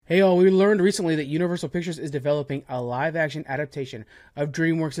Hey all, we learned recently that Universal Pictures is developing a live-action adaptation of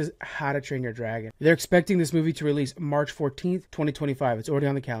DreamWorks' How to Train Your Dragon. They're expecting this movie to release March 14th, 2025. It's already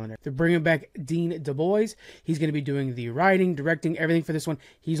on the calendar. They're bringing back Dean DeBlois. He's going to be doing the writing, directing, everything for this one.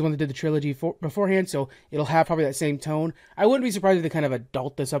 He's the one that did the trilogy beforehand, so it'll have probably that same tone. I wouldn't be surprised if they kind of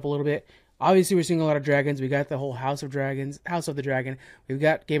adult this up a little bit. Obviously, we're seeing a lot of dragons. We got the whole House of the Dragon. We've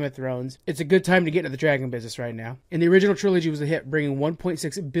got Game of Thrones. It's a good time to get into the dragon business right now. And the original trilogy was a hit, bringing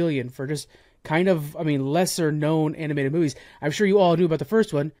 $1.6 billion for just kind of, lesser known animated movies. I'm sure you all knew about the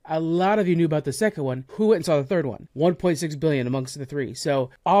first one. A lot of you knew about the second one. Who went and saw the third one? $1.6 billion amongst the three.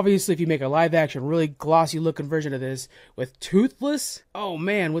 So obviously, if you make a live action, really glossy looking version of this with Toothless, oh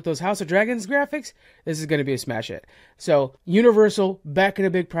man, with those House of Dragons graphics, this is going to be a smash hit. So Universal back in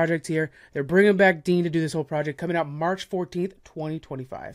a big project here. They're bringing back Dean to do this whole project, coming out March 14th, 2025.